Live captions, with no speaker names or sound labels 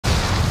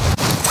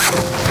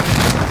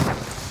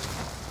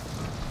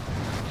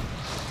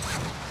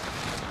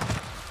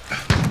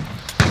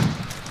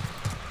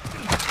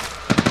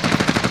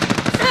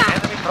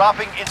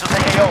dropping into the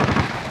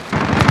AO.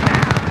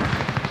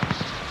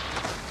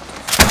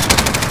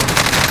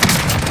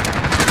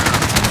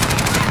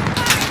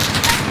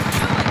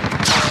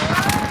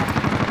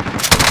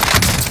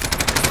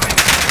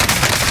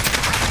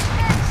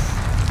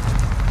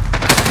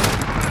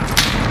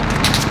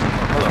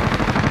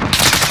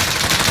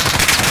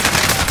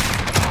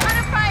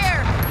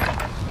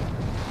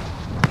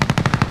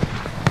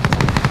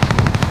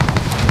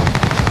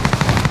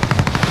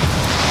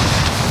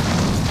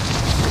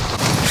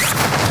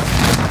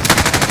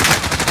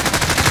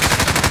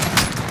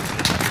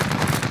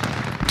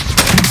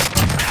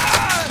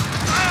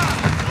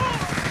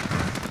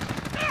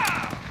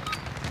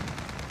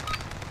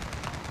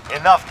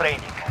 Enough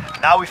training.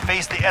 Now we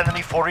face the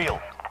enemy for real.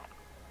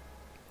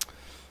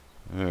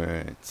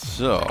 Alright,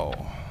 so...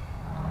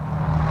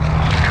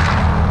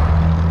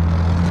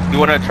 You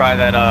want to try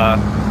that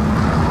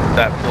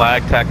that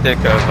flag tactic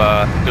of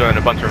doing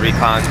a bunch of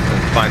recons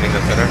and finding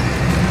the center?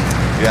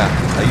 Yeah,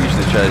 I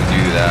usually try to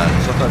do that.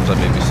 Sometimes I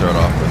maybe start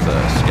off with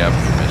a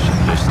scavenger mission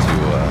just to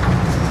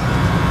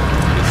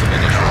get some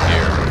initial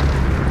gear.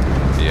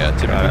 Yeah,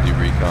 typically do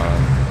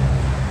recon.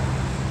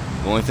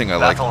 The only thing I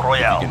like is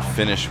you can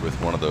finish with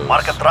one of those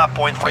mark a drop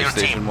point for your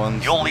PlayStation team.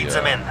 ones. You'll lead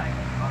them in.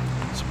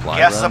 Supply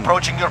Gas is run,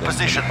 approaching your then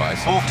position. buy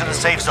Move something to the a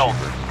safe little zone.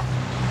 bit cheaper.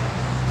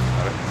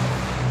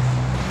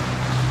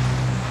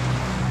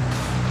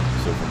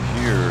 So from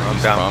here,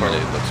 East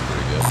Promenade looks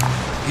pretty good.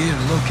 Gear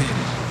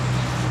located.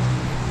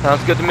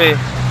 Sounds good to me.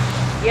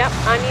 Yep,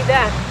 I need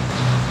that.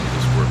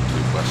 Just work to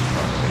West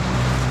Promenade.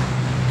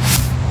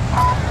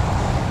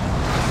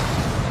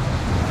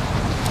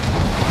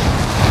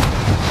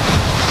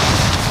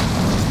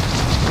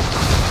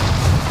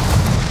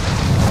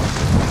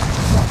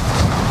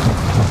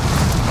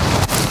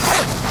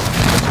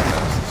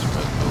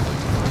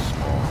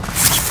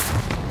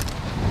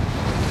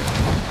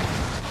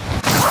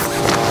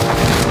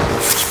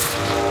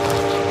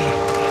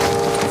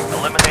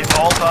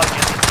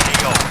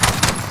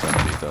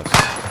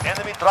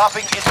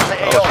 Dropping into the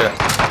AO. Shit.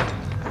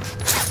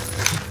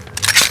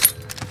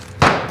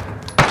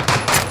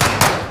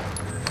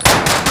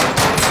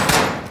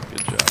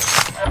 Good job.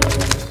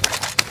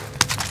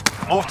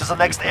 Move to the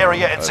next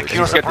area and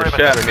secure the perimeter.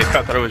 Shot and he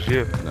thought that it was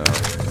you. No.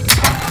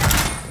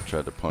 I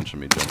tried to punch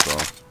him, he jumped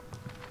off.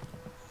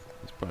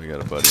 He's probably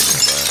got a buddy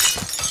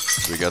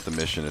nearby. We got the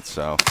mission, it's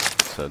south.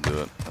 Let's head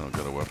to it. I don't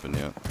got a weapon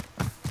yet.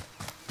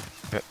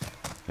 Yep.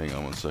 Hang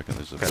on one second,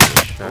 there's a Got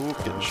bitch. shot. Ooh,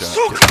 getting shot,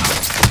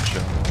 getting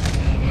shot.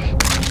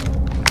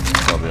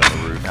 Probably on the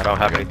roof. I don't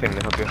have anything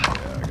to help you. Yeah,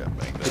 I got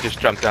banged up. He just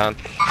jumped down.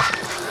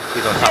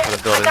 He's on top of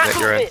the building that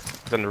you're in.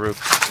 He's on the roof.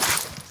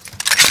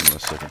 On the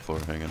second floor,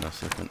 hang on a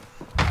second.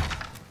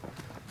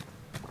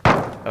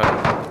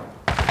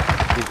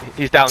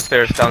 He's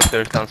downstairs. Second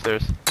floor coming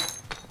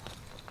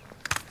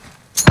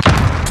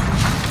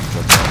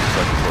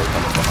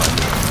behind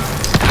you.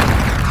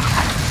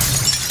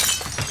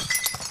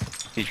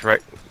 He's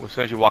right. As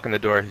soon as you walk in the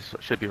door, he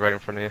should be right in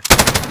front of you.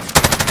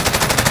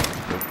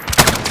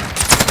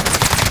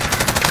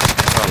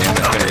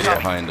 Damn it, he's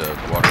behind a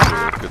walker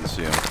door. Couldn't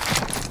see him.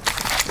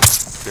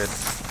 Good.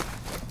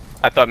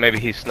 I thought maybe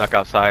he snuck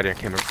outside and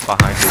came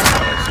behind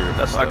you.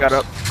 That's why I got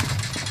up.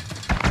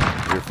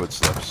 Your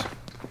footsteps.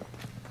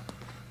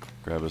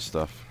 Grab his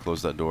stuff.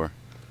 Close that door.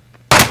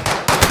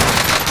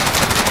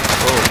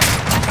 Oh.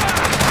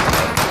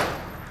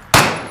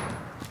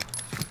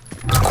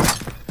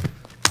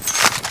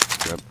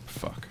 Grab.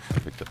 Fuck. I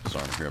picked up his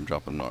armor here. I'm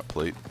dropping a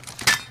plate.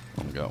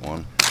 Only got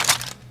one.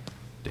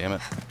 Damn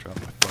it.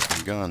 Dropped my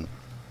fucking gun.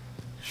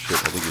 Shit,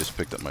 I think he just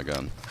picked up my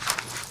gun.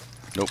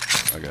 Nope.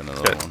 I got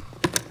another one.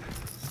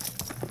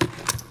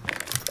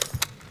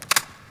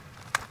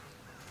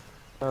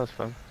 That was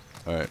fun.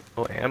 Alright.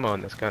 Oh, ammo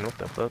in this gun. What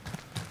the fuck?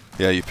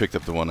 Yeah, you picked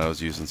up the one I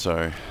was using.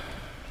 Sorry.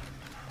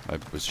 I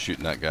was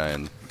shooting that guy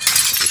and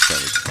was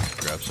trying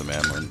to grab some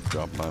ammo and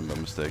drop mine by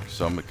mistake.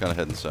 So I'm kind of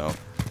heading south.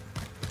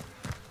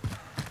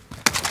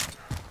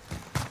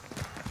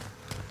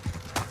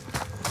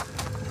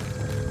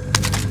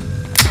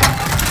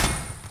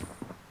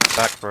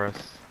 Back for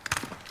us.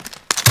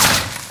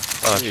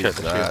 Oh shit,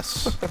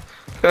 that's you.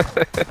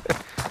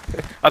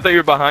 I thought you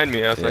were behind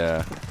me. I was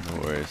yeah, no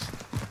worries.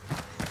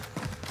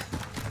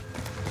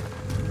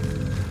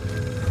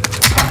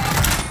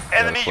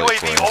 Enemy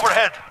UAV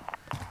overhead.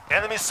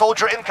 Enemy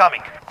soldier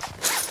incoming.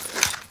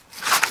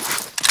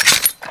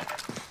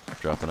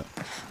 Dropping it.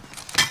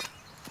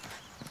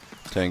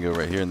 Tango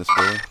right here in this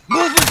building.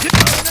 Movement, hit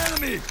by an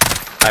enemy.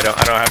 I don't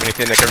have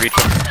anything that can reach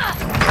him.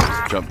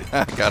 Jump.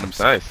 Got him.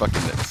 Nice.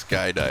 Fucking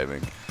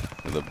skydiving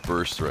with a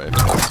burst rifle.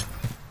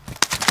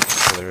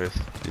 Oh, there is.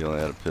 He only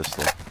had a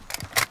pistol.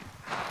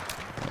 I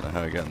don't know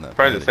how he got in that.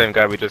 Probably the same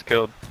guy we just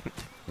killed.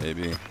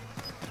 Maybe.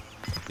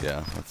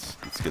 Yeah. Let's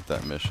get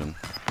that mission.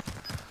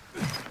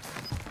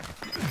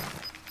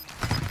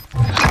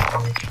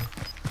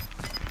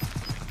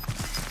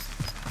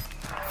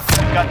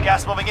 Got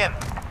gas moving in.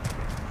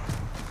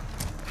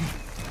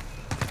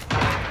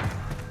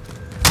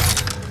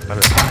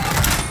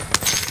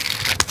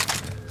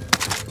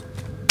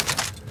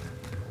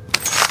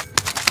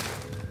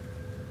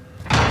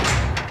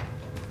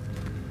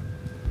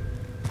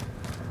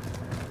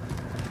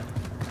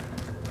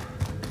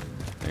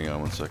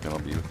 on 1 second. I'll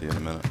be with you in a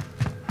minute.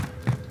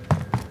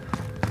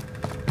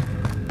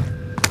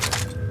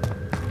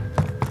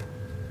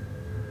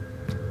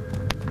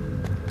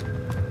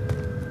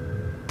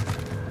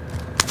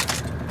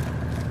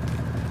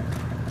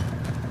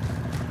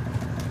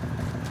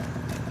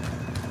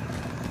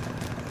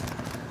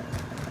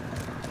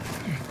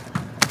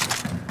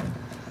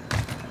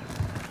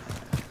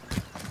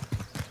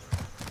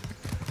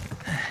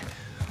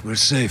 We're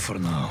safe for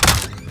now.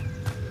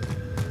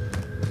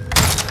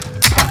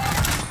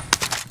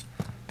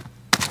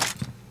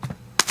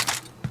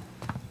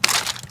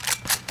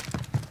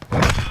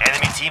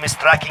 Enemy team is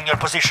tracking your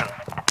position.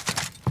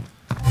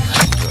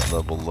 That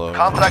level low.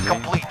 Contract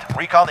complete.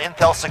 Recon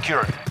intel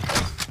secured.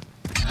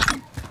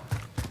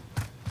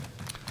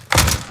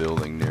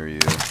 Building near you,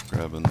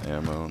 grabbing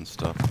ammo and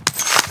stuff.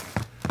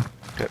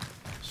 Okay.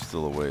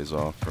 Still a ways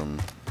off from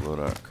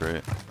loadout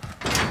crate.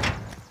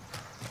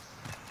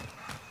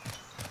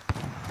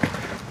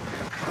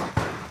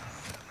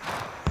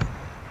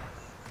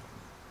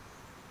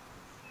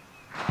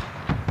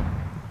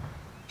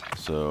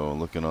 So,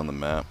 looking on the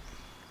map.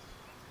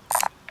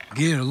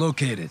 Gear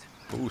located.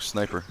 Ooh,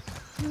 sniper.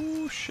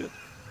 Ooh, shit.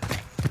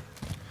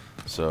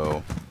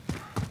 So,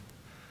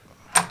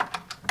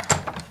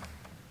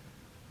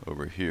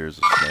 over here is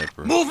a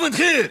sniper. Movement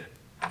here!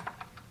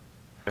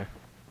 Okay.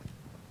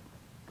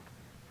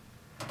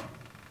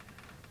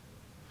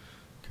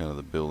 Kind of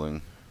the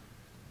building.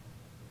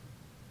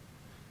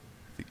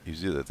 I think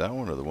he's either that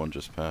one or the one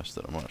just past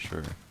it. I'm not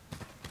sure.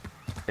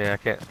 Yeah,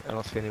 I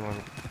don't see anyone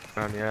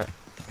around yet.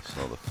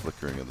 Saw the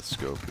flickering of the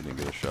scope. We didn't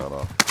get a shot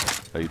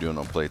off. How you doing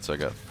on plates? I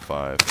got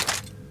 5.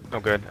 Oh,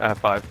 good. I have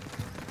 5.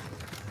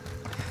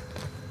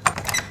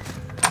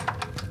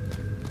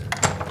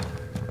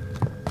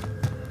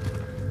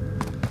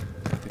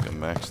 I think I'm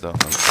maxed out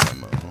on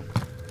ammo.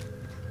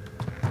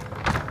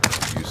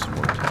 Use some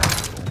more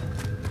tactical.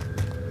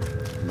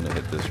 I'm gonna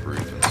hit this roof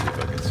and see if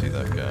I can see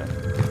that guy.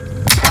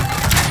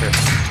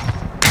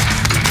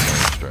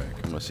 Strike.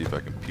 I'm gonna see if I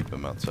can peep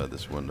him outside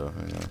this window.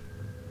 Hang on.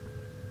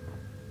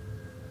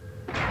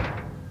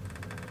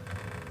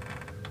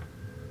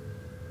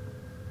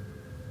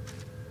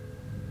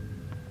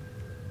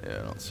 Yeah,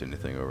 I don't see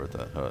anything over at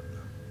that hut.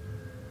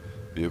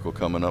 Vehicle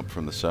coming up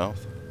from the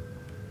south.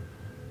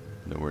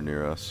 Nowhere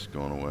near us,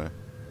 going away.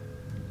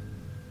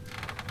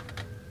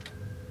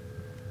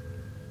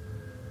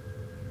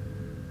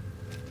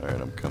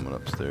 Alright, I'm coming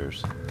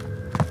upstairs.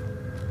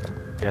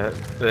 Yeah,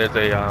 there's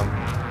a,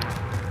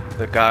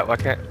 the guy, why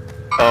can't,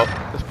 oh,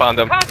 just found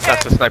him.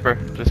 That's the sniper.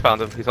 Just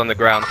found him. He's on the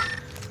ground.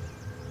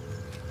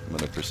 I'm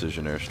gonna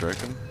precision airstrike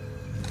him.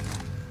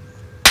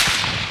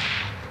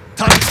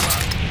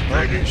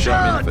 Target. He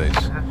shot me in the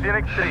face.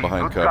 I'm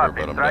behind cover,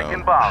 but I'm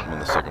down. I'm on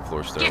the second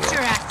floor stairwell. Get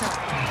your ass up.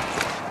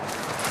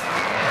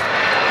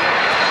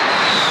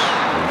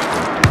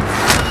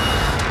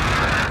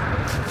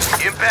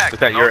 Is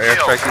that your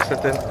airstrike you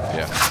sent in?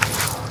 Yeah.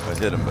 I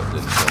hit him, but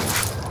didn't kill him.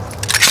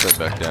 Step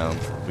back down.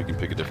 We can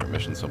pick a different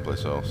mission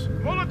someplace else.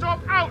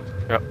 Molotov out!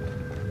 Yep.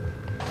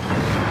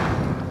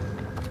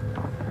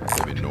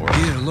 Maybe north.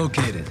 Gear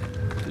located.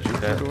 Did you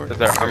open the door? There's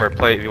that armor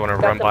plate if you want to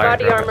run the by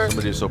body and grab armor. it.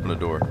 Somebody just opened a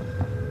door.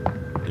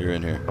 You're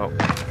in here. Oh,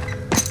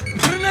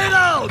 Grenade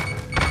out!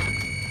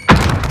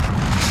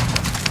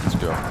 Let's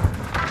go.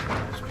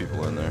 There's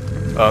people in there.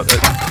 oh,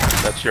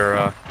 that's your,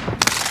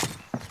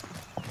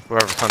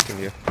 whoever's hunting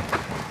you.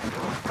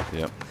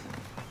 Yep.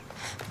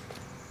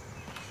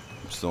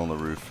 I'm still on the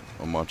roof.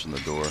 I'm watching the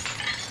door.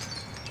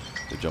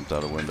 They jumped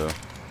out a window.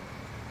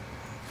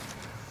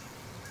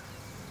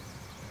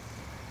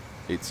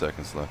 8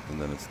 seconds left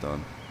and then it's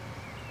done.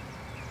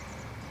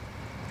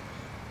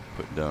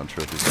 Putting down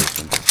trophy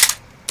system.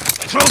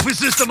 Trophy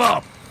system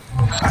up!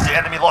 The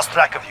enemy lost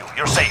track of you.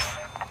 You're safe.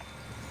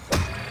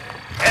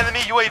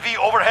 Enemy UAV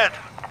overhead.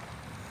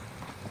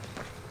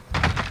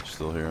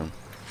 Still hear him.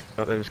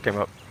 Oh, they just came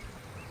up.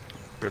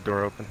 Your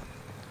door open.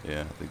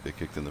 Yeah, I think they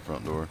kicked in the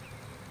front door.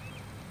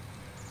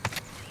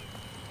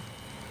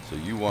 So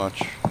you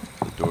watch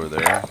the door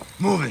there.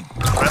 Moving.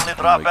 Friendly I'm drop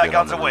gonna back get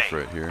on on the the way.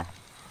 roof right here.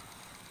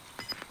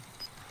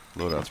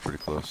 Loadout's pretty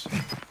close.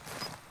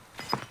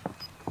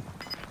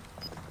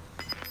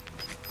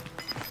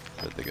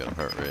 Bet they got a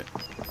heart rate.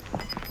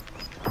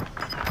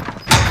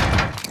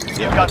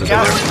 You've got there's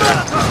gas a-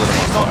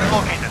 in zone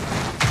relocated.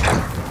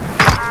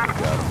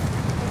 Got him.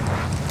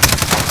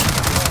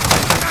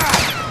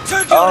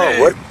 Oh,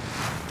 what?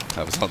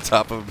 I was on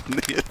top of him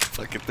and he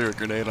fucking threw a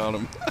grenade on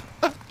him.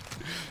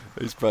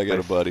 He's probably got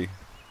a buddy.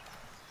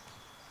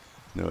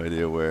 No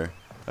idea where.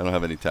 I don't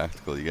have any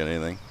tactical. You got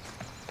anything?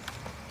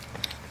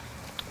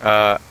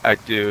 I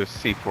do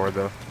C4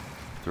 though.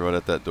 Throw it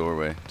at that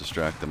doorway.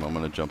 Distract them. I'm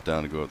gonna jump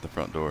down and go out the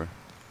front door.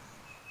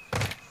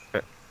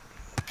 Okay.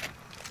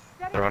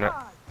 Throwing it.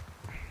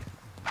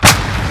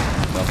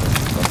 Nothing.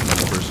 Nothing on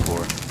the first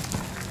floor.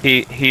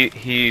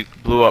 He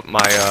blew up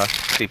my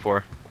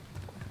C4.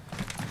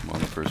 I'm on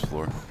the first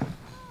floor.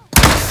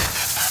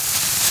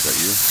 Is that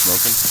you?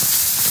 Smoking?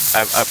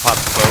 I popped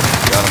smoke.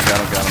 Got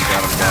him.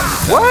 He's down.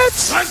 What?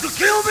 Time to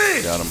kill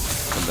me! Got him.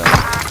 Come down.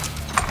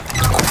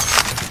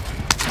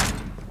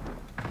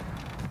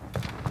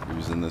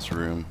 in this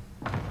room.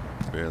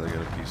 Barely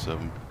got a piece of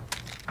them.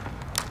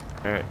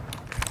 Alright.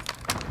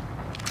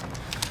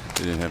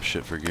 They didn't have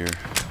shit for gear.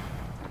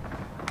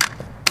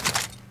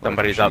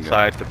 Somebody's Machine gun.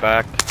 outside the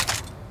back.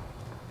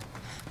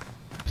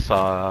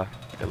 Saw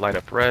it light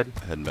up red.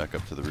 Heading back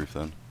up to the roof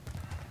then.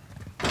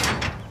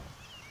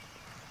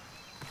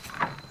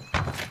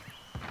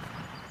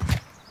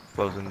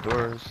 Closing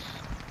doors.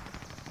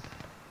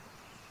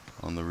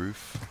 On the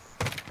roof.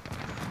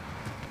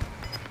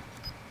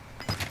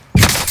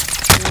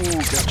 Ooh,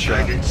 got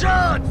taking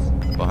shots!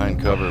 Behind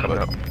cover, Coming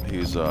but up.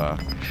 he's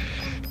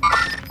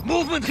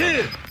Movement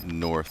here!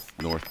 north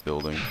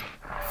building.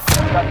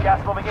 Got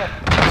gas moving in.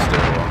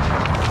 Stairwell.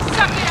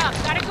 Suck it up.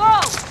 Gotta go.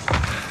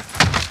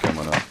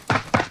 Coming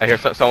up. I hear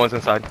someone's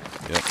inside.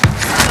 Yep.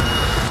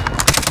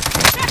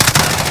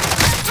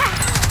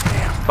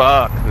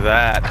 Fuck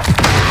that.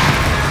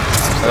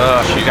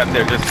 She got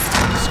there just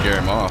Scare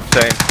him off.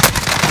 saying.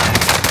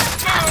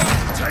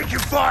 Taking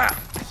fire!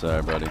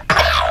 Sorry, buddy.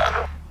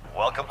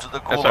 Welcome to the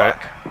That's Gulag. alright.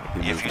 He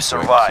If moved you the quick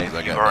survive, as soon as I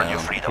you got earn your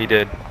down. freedom. He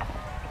did.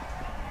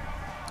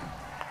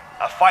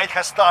 A fight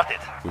has started.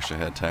 Wish I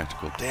had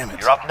tactical. Damn it.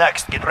 You're up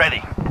next. Get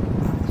ready.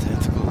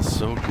 Tactical is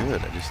so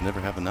good. I just never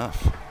have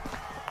enough.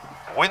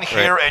 Win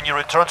here and you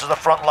return to the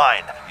front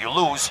line. You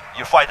lose,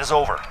 your fight is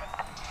over.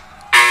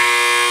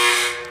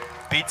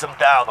 Beat them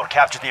down or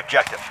capture the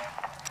objective.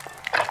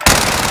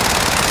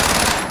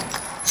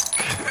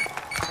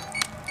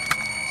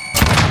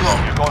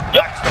 You're going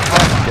back to the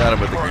front. Got him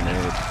with the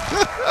grenade.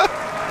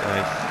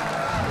 Nice.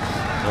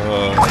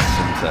 Oh,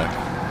 Simtech.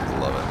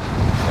 Love it.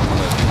 I'm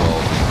gonna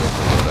 12 and go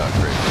for loadout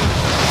crate.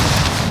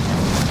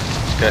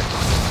 Okay.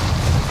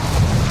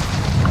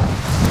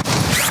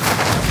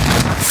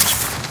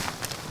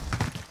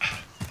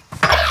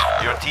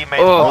 Your teammate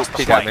Oh, lost the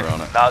he got fight. me.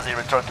 On it. Now they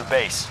return to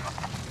base.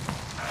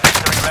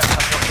 Victory rests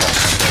on your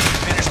shoulders.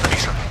 Finish the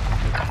mission.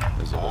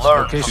 There's a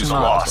Learn two from the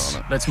slots loss.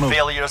 on it. Let's move.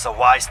 Failure is a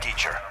wise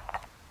teacher.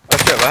 Oh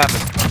shit, what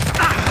happened?